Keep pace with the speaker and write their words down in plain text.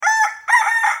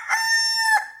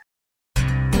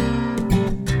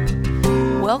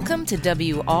Welcome to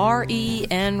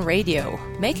WREN Radio,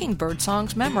 making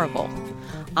birdsongs memorable.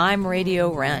 I'm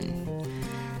Radio Wren.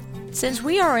 Since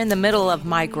we are in the middle of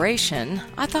migration,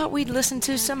 I thought we'd listen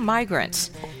to some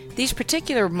migrants. These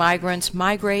particular migrants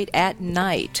migrate at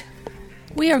night.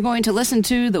 We are going to listen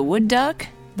to the wood duck,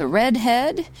 the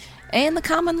redhead, and the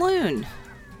common loon.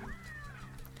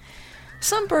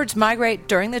 Some birds migrate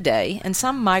during the day, and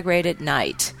some migrate at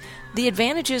night. The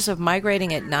advantages of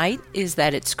migrating at night is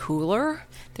that it's cooler,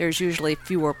 there's usually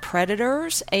fewer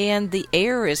predators, and the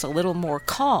air is a little more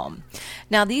calm.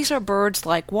 Now, these are birds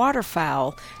like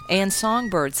waterfowl and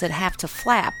songbirds that have to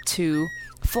flap to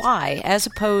fly, as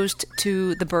opposed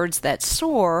to the birds that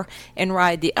soar and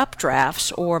ride the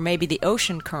updrafts or maybe the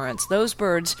ocean currents. Those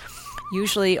birds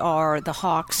usually are the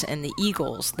hawks and the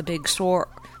eagles, the big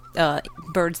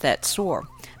birds that soar.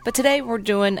 But today we're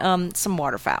doing some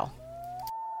waterfowl.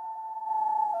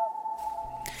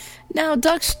 Now,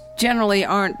 ducks generally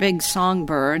aren't big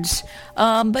songbirds,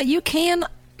 but you can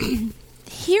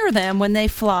hear them when they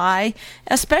fly,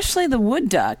 especially the wood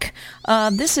duck.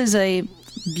 This is a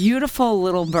beautiful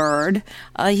little bird.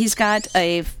 He's got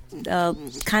a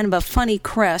kind of a funny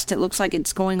crest. It looks like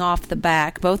it's going off the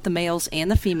back. Both the males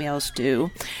and the females do.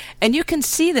 And you can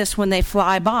see this when they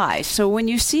fly by. So when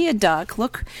you see a duck,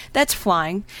 look, that's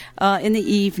flying in the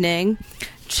evening.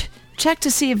 Check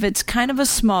to see if it's kind of a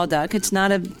small duck. It's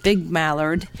not a big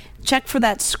mallard. Check for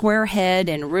that square head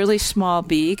and really small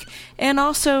beak. And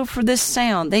also for this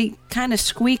sound. They kind of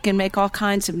squeak and make all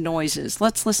kinds of noises.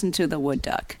 Let's listen to the wood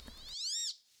duck.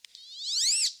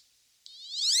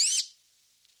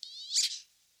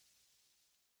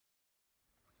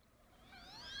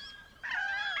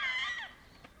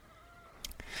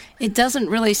 It doesn't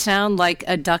really sound like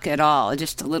a duck at all,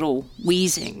 just a little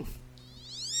wheezing.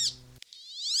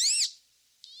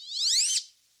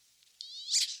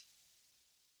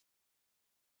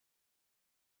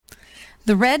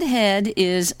 The redhead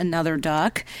is another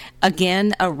duck.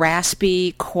 Again, a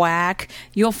raspy quack.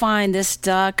 You'll find this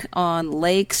duck on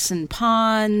lakes and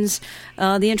ponds.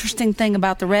 The interesting thing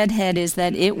about the redhead is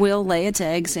that it will lay its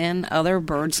eggs in other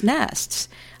birds' nests.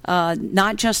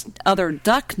 Not just other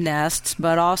duck nests,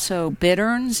 but also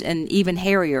bitterns and even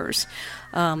harriers.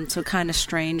 So kind of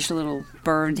strange little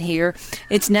bird here.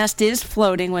 Its nest is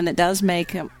floating when it does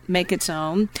make its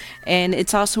own, and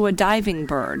it's also a diving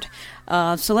bird.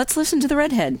 So let's listen to the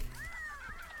redhead.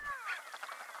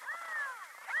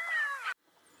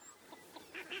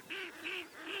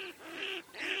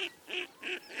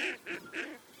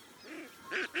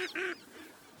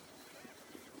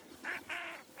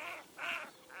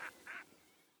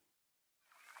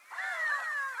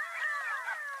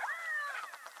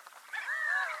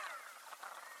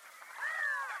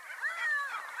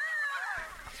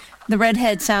 The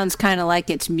redhead sounds kind of like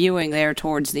it's mewing there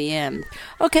towards the end.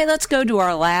 Okay, let's go to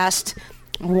our last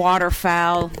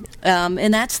waterfowl,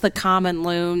 and that's the common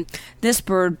loon. This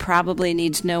bird probably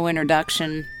needs no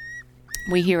introduction.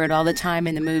 We hear it all the time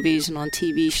in the movies and on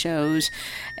TV shows.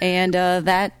 And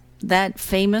that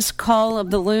famous call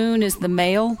of the loon is the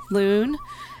male loon.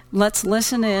 Let's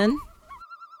listen in.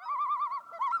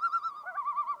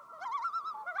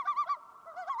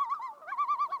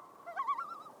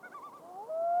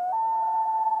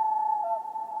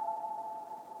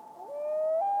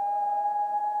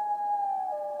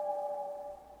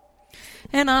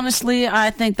 And honestly, I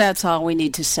think that's all we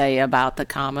need to say about the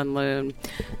common loon.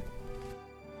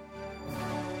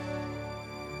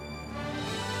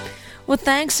 Well,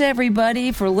 thanks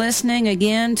everybody for listening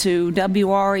again to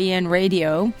WREN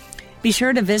Radio. Be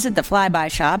sure to visit the Flyby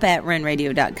Shop at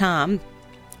renradio.com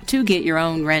to get your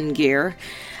own Wren gear.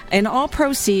 And all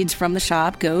proceeds from the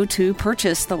shop go to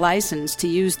purchase the license to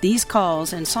use these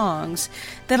calls and songs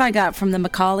that I got from the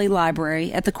Macaulay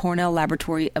Library at the Cornell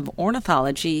Laboratory of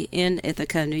Ornithology in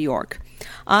Ithaca, New York.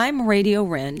 I'm Radio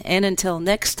Wren, and until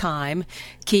next time,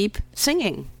 keep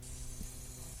singing.